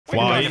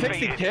Why?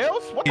 60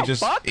 kills? What He the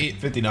just fuck?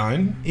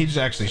 859. He just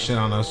actually shit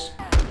on us.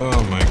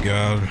 Oh my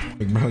god.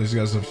 Big bro, these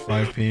guys have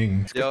 5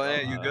 ping. Yo,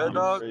 hey, you good,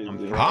 dog?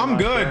 I'm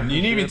good.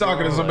 You need to be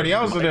talking to somebody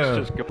else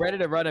today. Ready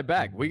to run it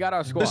back. We got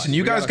our squad. Listen,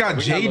 you guys got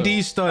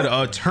JD Stud,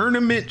 a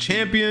tournament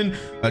champion,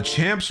 a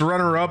champs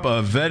runner-up,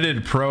 a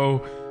vetted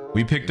pro.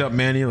 We picked up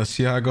Manny. Let's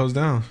see how it goes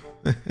down.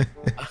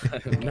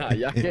 Nah,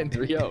 y'all getting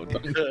 3-0.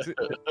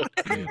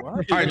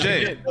 All right,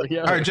 Jay.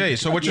 All right, Jay.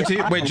 So what's your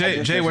team? Wait,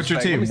 Jay, what's your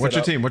team? What's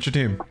your team? What's your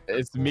team?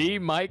 It's me,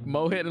 Mike,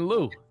 Mohit, and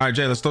Lou. All right,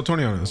 Jay, let's throw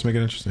 20 on it. Let's make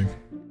it interesting.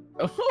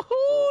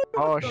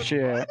 Oh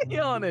shit.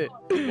 On it.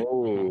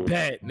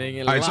 Bet,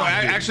 nigga. All right, so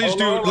actually just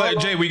do,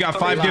 Jay, we got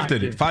 5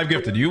 gifted. 5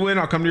 gifted. You win,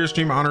 I'll come to your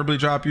stream, honorably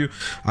drop you.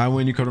 I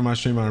win, you come to my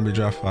stream, honorably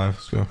drop 5.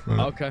 Let's go.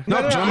 Okay.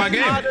 No, join my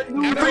game.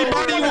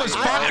 Everybody was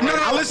fine. No,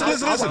 listen.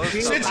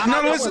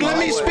 Let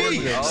me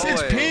speak.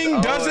 Since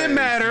ping doesn't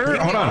matter.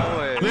 Hold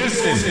on.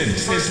 Listen.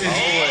 Since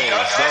ping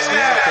doesn't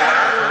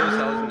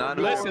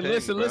matter.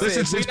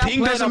 Listen, since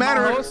ping doesn't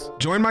matter,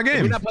 join my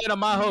game. We're not playing on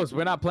my host.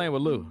 We're not playing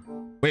with Lou.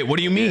 Wait, what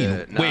do you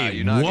mean?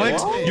 Wait,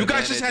 what? You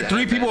guys just had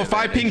 3 people with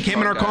 5 ping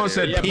came in our call and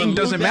said ping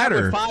doesn't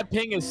matter. 5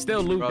 ping is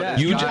still Lou Dad.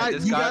 You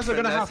guys are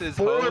gonna have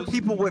 4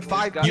 people with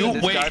 5 ping. You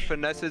wait.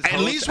 At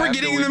least we're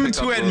getting them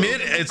to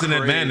admit it's an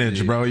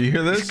advantage, bro. You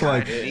hear this?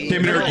 Like, came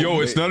in here, yo,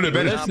 it's not an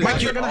advantage.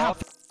 Mike, you're gonna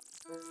have.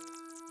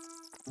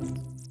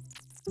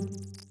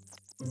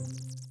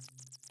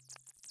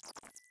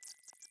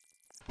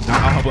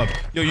 I'll help up.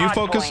 Yo, you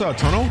focus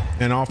tunnel,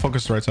 and I'll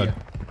focus the right side.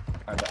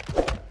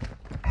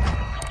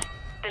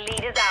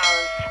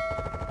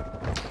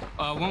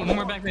 One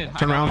more back mid.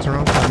 Turn around,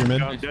 have your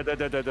mid.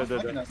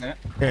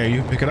 Hey,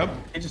 you pick it up.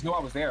 He just knew I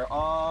was there.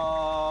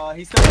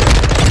 He's still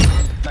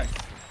nice.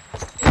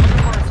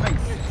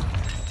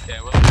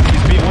 Yeah,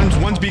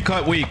 well, One's B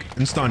cut weak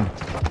and stunned.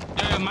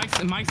 yeah,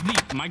 Mike's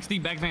deep. Mike's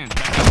deep back van.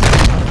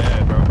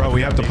 Bro,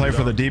 we have to play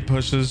for the deep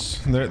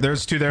pushes.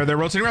 There's 2 there. They're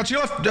rotating around to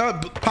your left.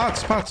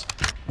 Pots.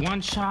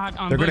 One shot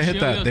on. They're gonna hit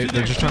that.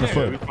 They're just trying to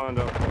flip.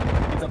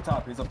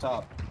 He's up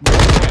top.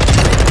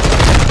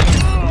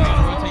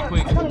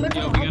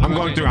 I'm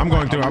going through.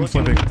 I'm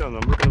flipping.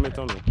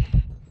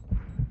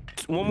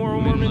 One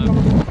more.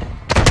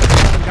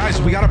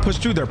 Guys, we gotta push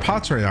through their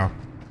pots right now.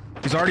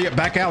 He's already at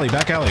back alley.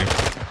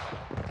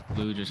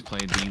 Blue just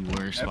played the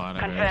worst spot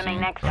I've ever Confirming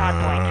seen. next hard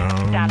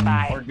point. Stand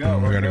by. We're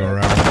gonna go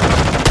around.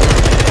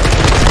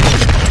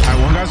 Alright,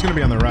 one guy's gonna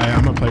be on the right.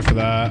 I'm gonna play for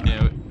that.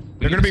 Yeah,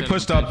 They're gonna be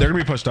pushed up.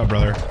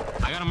 Brother.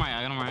 I got him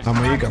right. I'm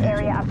weak.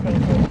 Area updated.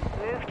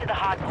 Move to the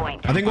hard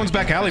point. I think one's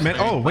back alley, man.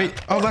 Oh, wait.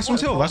 Oh, last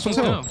one's hill. I'm on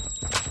shot.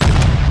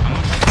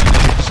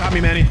 Shot me,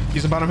 Manny.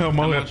 He's in bottom hill. I'm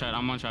Mohit.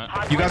 on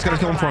shot. You guys gotta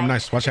kill him for him.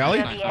 Nice. Watch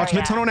alley. Watch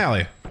mid tunnel and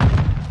alley.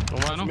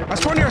 Tunnel. I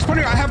spawned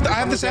here. I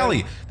have this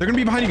alley. They're gonna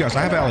be behind you guys.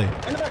 I have alley.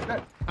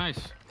 Nice.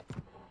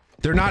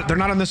 They're not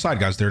on this side,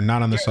 guys. They're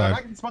not on this I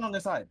side. can spawn on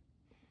this side.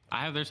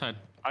 I have their side.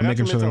 I'm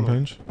making sure they don't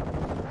pinch.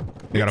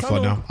 They got a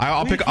flood now.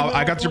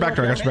 I got your back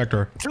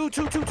door. Two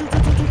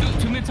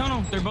mid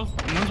tunnel. They're both.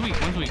 One's weak.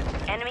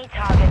 Enemy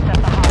targets at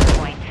the hard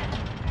point.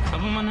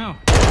 Double one now.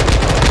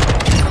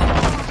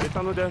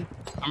 Tunnel down.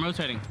 I'm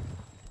rotating.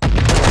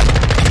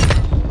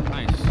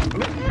 Nice.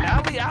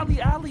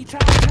 Alley,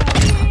 child.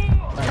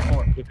 Alright,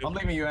 4. I'm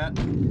leaving you at.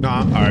 Nah.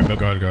 All right, Bill.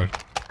 Go ahead.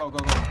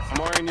 I'm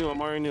already new.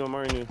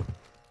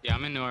 Yeah,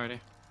 I'm in new already.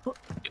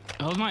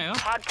 Hold my up.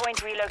 Hard point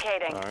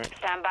relocating. Alright.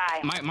 Stand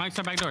by. Mike's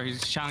our back door.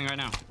 He's shouting right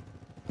now.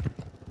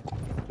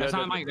 That's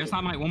not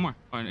Mike. One more.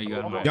 Oh, you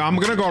got him. Yeah, I'm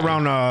gonna go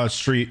around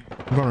street.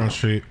 I'm going around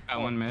street.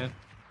 Got one mid.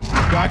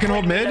 Yo, I can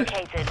hold mid.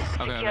 Located.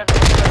 Okay.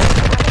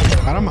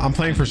 I'm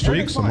playing for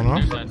streaks. Someone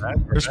off.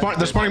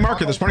 They're spawning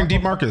market. They're spawning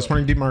deep market.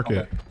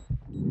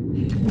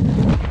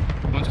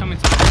 One's coming.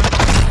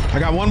 I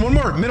got one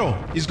more middle.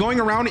 He's going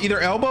around either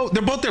elbow.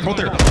 They're both there. Both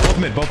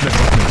mid.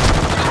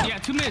 Yeah,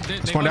 2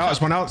 mid. Spawned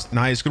out.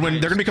 Nice. Good win.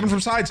 They're gonna be coming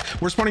from sides.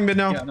 We're spawning mid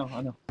now. Yeah,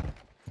 I know.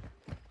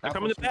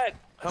 Come in the back.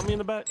 Help me in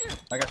the back.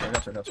 I got you.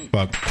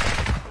 Fuck.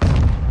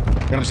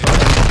 Got him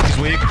stuck. He's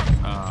weak.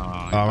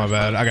 Oh, my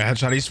bad. I got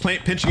headshot. He's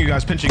pinching you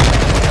guys. Pinching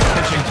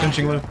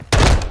Lou.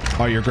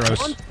 Oh, you're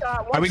gross.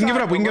 Alright, we can give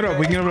it up.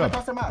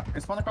 Across the map.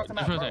 It's spawned across the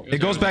map. It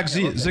goes back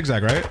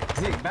zigzag, right?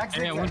 Back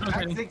zigzag.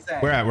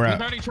 We're at.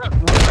 He's already truck.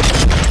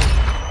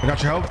 I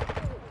got your help.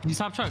 He's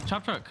top truck.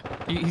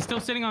 He's still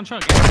sitting on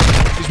truck.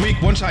 He's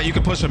weak. One shot. You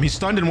can push him. He's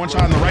stunned in one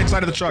shot on the right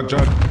side of the truck,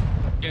 Jug.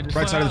 Yeah,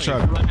 Right side of the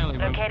truck.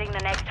 Locating the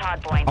next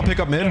hard point. I'll pick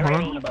up mid.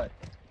 Hold on.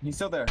 He's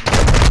still there.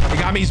 He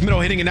got me. He's middle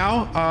hitting it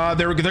now.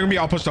 They're gonna be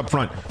all pushed up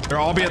front. They'll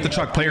all be at the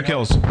truck. Player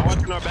kills.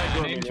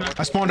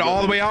 I spawned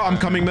all the way out. I'm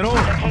coming middle.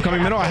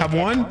 I have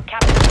one.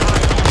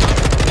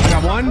 I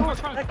got one.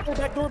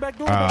 Back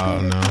door. Oh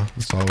no.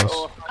 That's all this.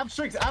 I'm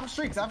streaks.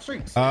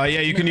 Yeah,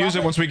 you can use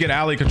it once we get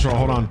alley control.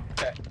 Hold on.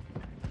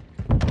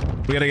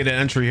 We gotta get an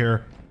entry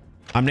here.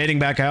 I'm nading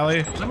back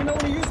alley. Let me know when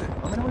to use it.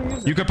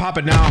 You could pop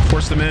it now.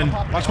 Force them in.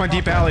 Watch my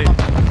deep alley.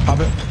 Pop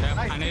it.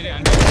 I need it.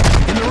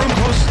 In the room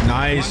close.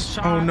 Nice.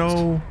 Oh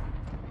no.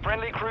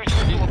 Friendly cruise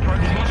missile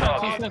approaching the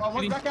target.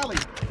 One's back alley.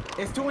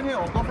 It's 2 in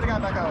hill. Go for the guy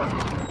back alley.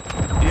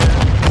 Yeah.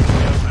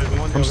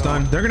 I'm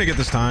stunned. They're gonna get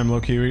this time, low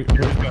key.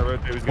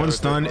 One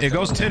stun. It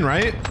goes 10,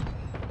 right?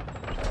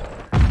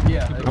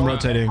 Yeah. I'm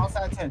rotating.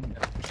 Outside 10.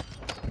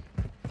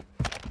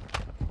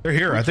 They're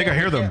here. I think I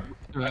hear them.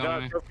 I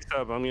got a trophy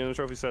sub. I'm getting a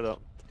trophy set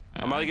up.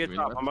 I'm about to get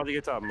top. I'm about to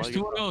get top. There's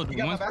two L's.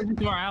 got One's my back? pushing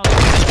to our alley.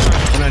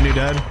 And I knew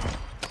dead.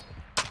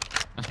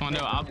 That's fine. No,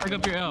 I'll pick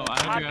up your L.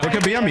 They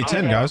could be on me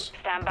 10, guys.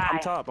 Stand I'm by.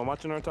 top. I'm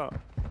watching our top.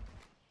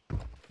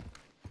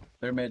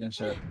 They're made and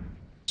shit.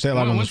 Stay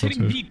alive on One's this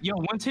one hitting too. deep. Yo,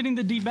 one's hitting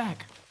the deep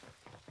back.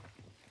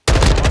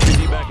 Watch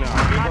D back now.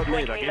 I gave up Hardpoint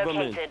mid. I gave up mid.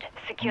 relocated.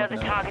 Secure the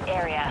target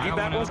area. D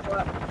back one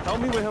spot.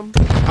 Help me with him.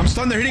 I'm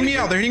stunned. They're hitting me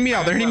out. They're hitting me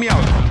out. They're hitting me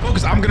out.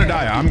 Focus. I'm gonna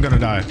die. I'm gonna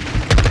die.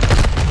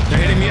 They're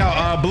hitting me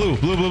out. Blue.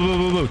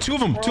 Two of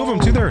them.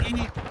 Two there.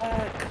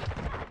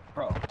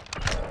 Bro.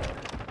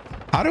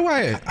 How do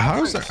I?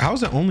 How is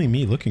it only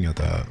me looking at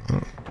that?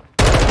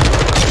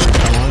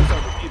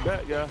 D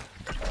back, yeah.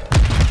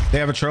 They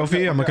have a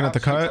trophy. I'm looking at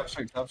the cut.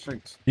 Top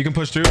streaks. You can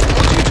push through. Go.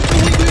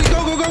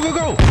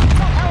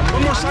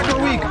 One more cycle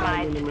a week.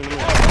 Bottom building.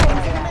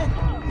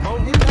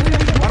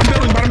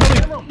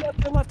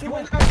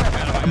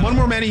 One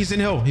more man. He's in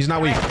hill. He's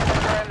not weak.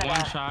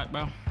 One shot,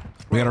 bro.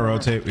 We gotta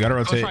rotate.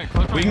 Close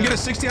right, We can get a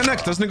 60 on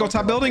next. Doesn't it go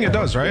top building? It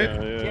does, right?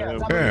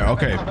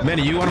 Okay.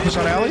 Manny, you want to push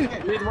out alley?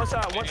 One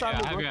side. Yeah,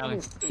 I have your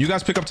alley. You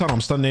guys pick up tunnel.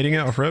 I'm stun nading it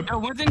off rip. Yo,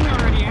 one's in here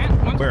already,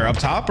 Ant. Where? Up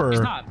top or?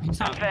 Stop.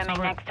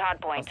 Confirming next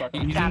hard point.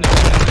 He's in Stand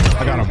there. by.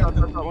 I got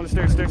him. On the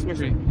stairs.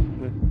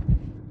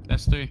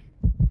 That's 3.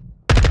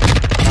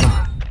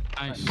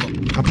 Nice.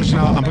 I'm pushing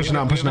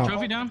out. We have a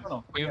trophy down?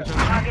 We have a trophy.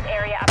 Target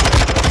area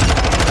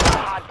updated.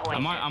 Hard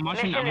point. I'm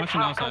watching Mission is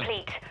half outside.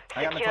 complete.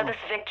 I got the Secure tunnel.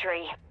 this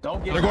victory.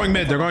 Don't get They're going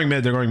mid.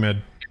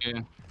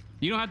 Yeah.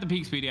 You don't have to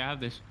peek, Speedy. I have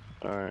this.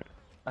 All right.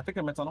 I think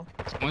I'm mid tunnel.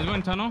 One's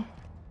going tunnel.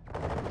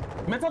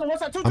 Mid tunnel, one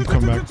side. Two, I'm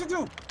coming back. too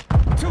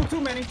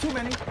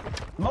many.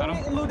 Load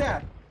it and loot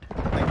that.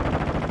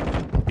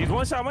 He's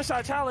one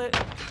shot, Charlotte.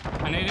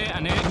 I need it.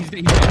 He's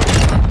dead.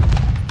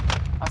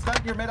 I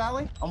stunned your mid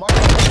alley. I'm watching.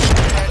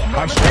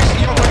 I'm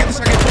streaks. Yo, I get this.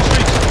 I get full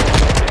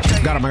streaks.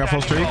 Got him. I got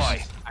full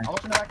streaks. I'm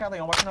watching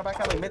the back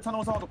alley. Mid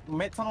tunnel is open.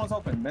 Mid tunnel is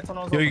open.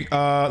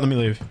 Yo, let me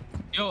leave.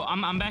 Yo,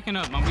 I'm backing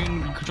up. I'm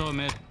getting control of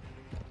mid.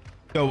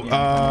 Yo,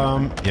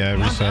 yeah,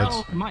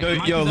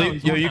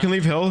 resets. Yo, you can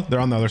leave hill. They're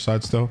on the other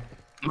side still.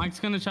 Mike's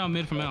gonna chow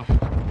mid from L.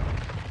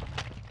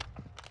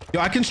 Yo,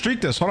 I can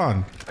streak this. Hold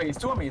on. Wait, it's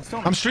two on me.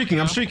 I'm streaking.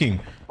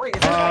 Wait,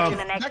 it's To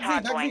the next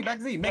hard point. back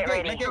Z. Get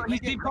ready. I'm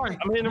hitting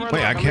the run.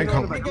 Wait, I can't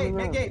call. Mid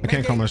gate. I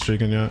can't call my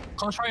streaking yet.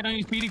 Close right on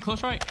you, Speedy.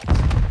 Close right.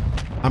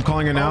 I'm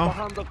calling it now.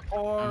 Behind the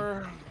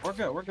car. We're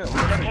good.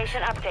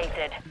 Location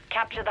updated.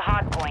 Capture the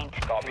hard point.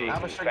 Copy. I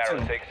have a streak Sparrow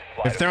too. 6.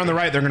 If they're on the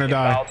right, they're gonna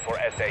die. Inbound for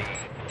SAE.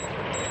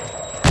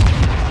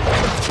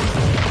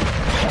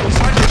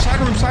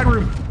 Side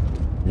room.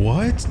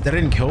 What? That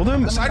didn't kill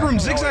them? Side room,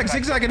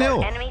 zigzag and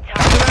hill. Enemy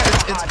After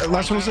that, target. it's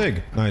last one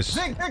zig. Nice.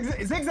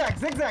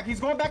 Zigzag. He's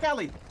going back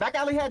alley. Back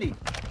alley heady.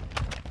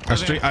 I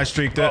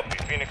streaked it. Copy.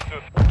 Phoenix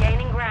 2.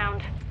 Gaining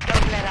ground.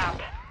 Don't let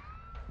up.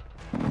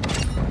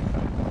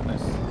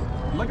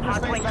 Looking for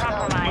Hard space point back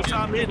alley.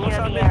 compromised. One Secure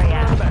side the mid.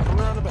 area. Come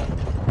around the back.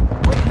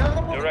 Wait,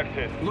 another one. Direct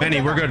hit.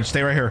 Manny, we're good.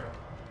 Stay right here.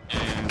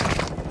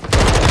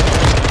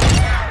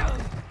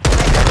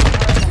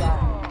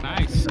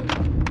 Nice.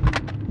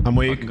 I'm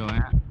weak. Go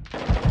Ant.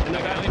 In the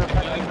back.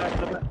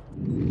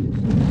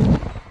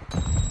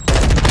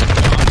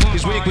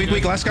 He's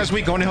weak. Last guy's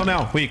weak. Going to hill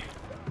now. Weak.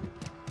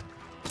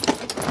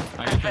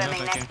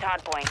 Confirming next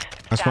hard point.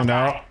 I spawned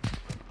out.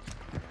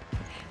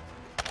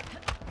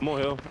 I'm on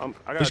hill.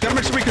 I Just gotta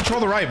make sure we control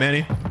the right,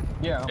 Manny.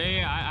 Yeah,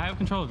 Yeah, I have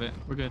control of it.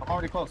 We're good. I'm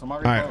already close. All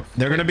right,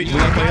 they're gonna be. We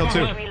gotta play hill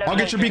too. I'll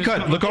get your B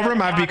cut. Look over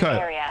him. I have B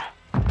cut. Area.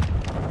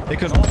 They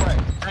could. One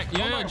right.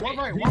 Yeah, One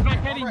right. back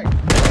heady. One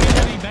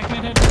Back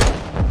mid heady.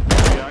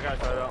 Yeah, I got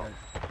shot out.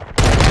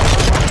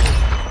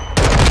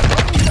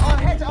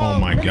 Oh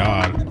my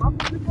God.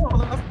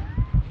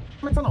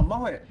 Mid tunnel,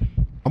 Mohit.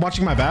 I'm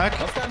watching my back.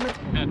 Let's start mid.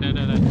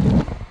 Dead.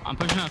 I'm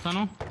pushing out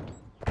tunnel.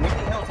 We need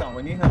hill town.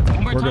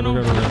 One more We're good. tunnel.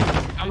 We're good.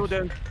 I'm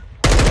dead.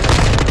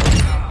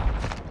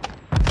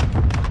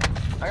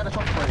 I got a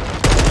shot for you.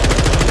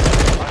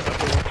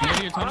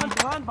 Maybe your tunnel.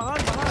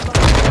 Behind.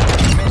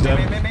 He's dead.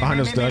 Behind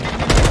us, dead.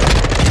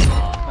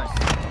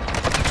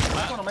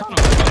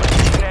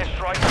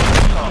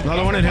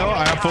 Another one in hill.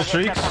 I have full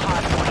streaks.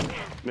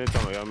 Mid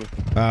tunnel, got me.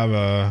 I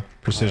have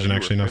precision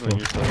actually, not full.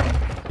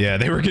 Yeah,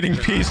 they were getting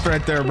pieced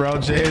right there, bro.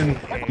 Jay and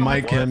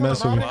Mike can't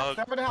mess with me.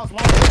 Step in the house.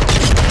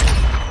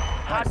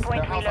 Hard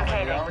point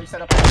relocated. Already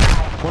set up.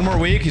 One more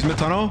week. He's mid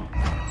tunnel.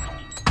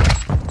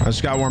 I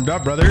just got warmed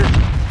up, brother.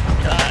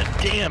 God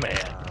damn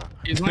it.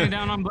 He's laying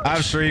down on bush. I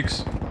have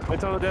streaks. Mid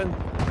tunnel dead.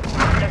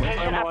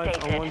 Location I'm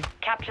updated.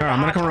 Capture All right, I'm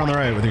gonna come around the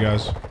right with you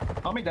guys.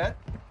 I'll be dead.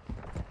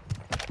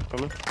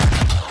 Coming.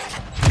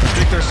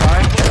 Streak their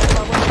side.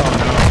 Oh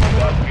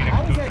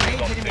How was that game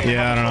hitting no. me?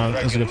 Yeah, I don't know.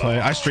 That's a good play.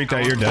 I streaked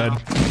out. You're dead.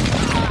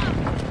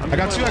 I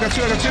got two. Last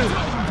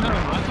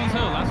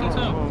one's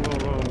hill. I'm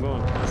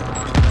going.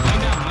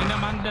 Laying down,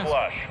 behind the desk.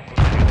 Flush.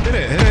 Hit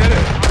it.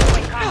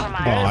 point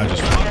compromised. Oh, I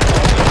just.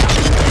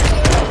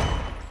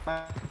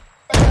 Back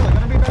alley.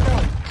 Gonna be back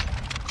alley.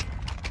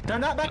 They're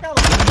not back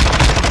alley.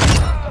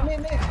 Come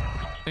in, mid.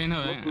 Hey,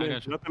 no, I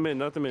got you. Nothing mid.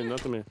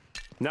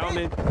 Now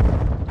mid.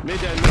 Mid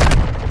dead.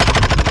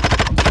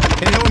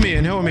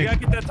 In hill with me. We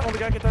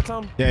gotta get that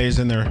Tom. Yeah, he's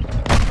in there.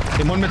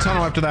 In one mid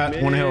tunnel after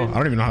that, one hill. I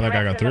don't even know how that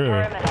guy got through.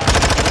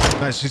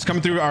 Nice, he's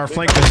coming through our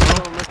flank.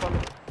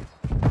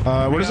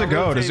 Where does it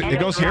go? It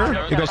goes here?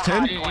 It goes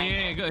 10?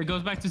 Yeah, it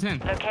goes back to 10.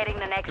 Locating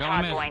the next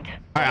hard point.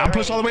 All right, I'm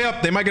pushed all the way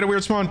up. They might get a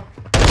weird spawn.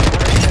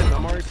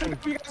 I'm already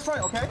You guys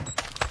fight, okay?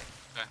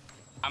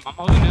 I'm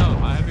holding L.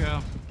 I have your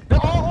L. They're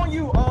all on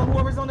you.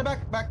 Whoever's on the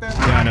back there.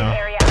 Yeah, I know.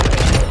 Area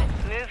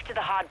updated. Move to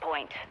the hard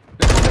point.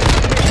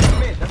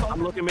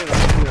 I'm looking mid.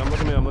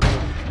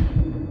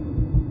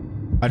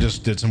 I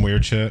just did some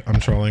weird shit. I'm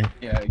trolling.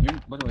 Yeah, you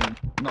literally.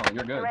 No,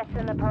 you're good. Rest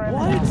in the perimeter.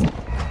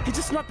 What? He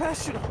just snuck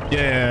past you.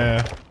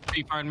 Yeah.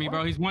 Hey, pardon me,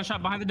 bro. He's one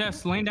shot behind the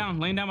desk. Laying down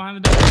behind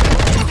the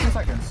desk. 2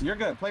 seconds. You're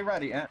good. Play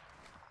ready, Ant.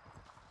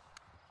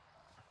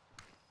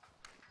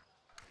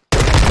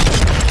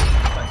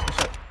 Nice, good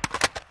shit.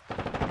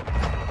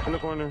 In the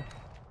corner.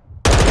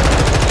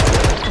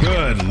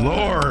 Good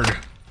lord.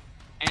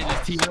 And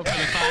just teed up for the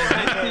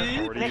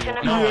 550. Mission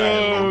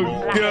Yo,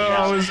 accomplished. go.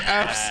 I was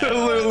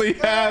absolutely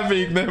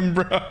having them,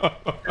 bro.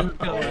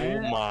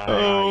 Oh my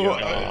Oh,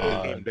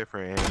 god.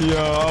 Different. Yo,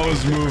 I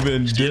was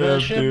moving See that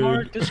diff, shit,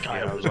 Mark? dude. This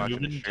guy was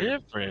watching moving the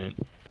shit.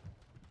 different.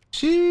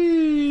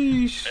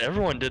 Sheesh.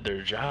 Everyone did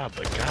their job,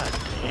 but god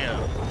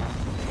damn.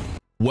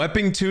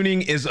 Weapon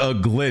tuning is a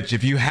glitch.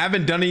 If you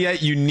haven't done it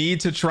yet, you need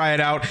to try it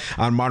out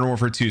on Modern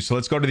Warfare 2. So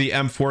let's go to the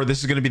M4.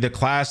 This is going to be the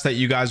class that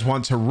you guys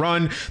want to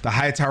run. The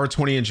high tower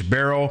 20-inch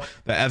barrel,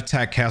 the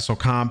F-Tac Castle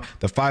Comp,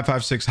 the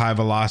 5.56 high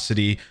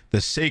velocity, the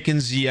Seiken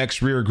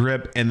ZX rear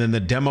grip, and then the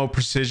Demo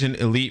Precision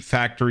Elite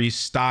Factory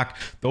stock.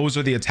 Those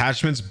are the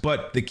attachments,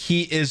 but the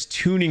key is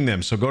tuning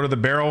them. So go to the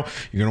barrel.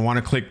 You're going to want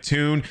to click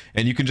tune,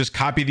 and you can just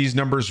copy these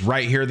numbers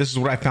right here. This is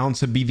what I found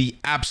to be the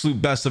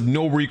absolute best of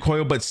no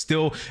recoil, but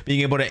still being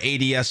able to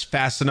ADS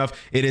fast enough.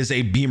 It is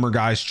a beamer,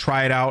 guys.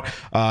 Try it out.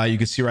 You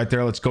can see right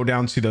there. Let's go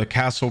down to the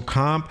Castle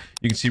Comp.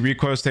 You can see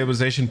recoil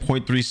stabilization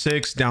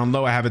 0.36. Down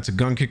low, I have it to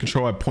gun kick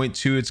control at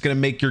 0.2. It's going to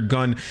make your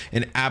gun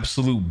an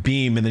absolute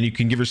beam, and then you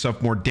can give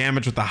yourself more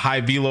damage with the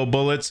high velo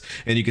bullets,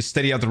 and you can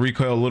steady out the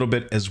recoil a little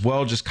bit as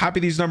well. Just copy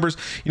these numbers,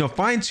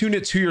 fine tune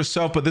it to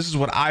yourself, but this is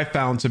what I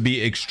found to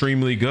be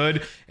extremely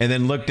good. And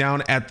then look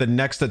down at the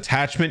next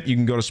attachment. You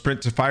can go to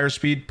sprint to fire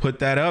speed, put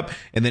that up,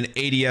 and then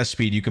ADS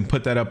speed. You can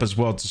put that up as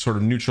well to sort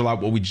of neutral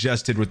out what we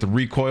just did with the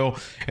recoil.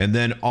 And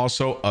then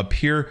also up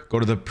here,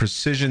 go to the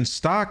precision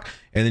stock,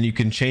 and then you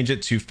can change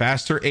it to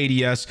faster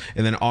ADS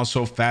and then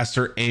also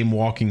faster aim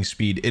walking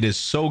speed. It is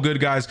so good,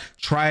 guys.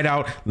 Try it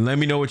out. Let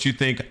me know what you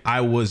think.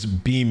 I was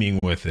beaming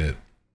with it.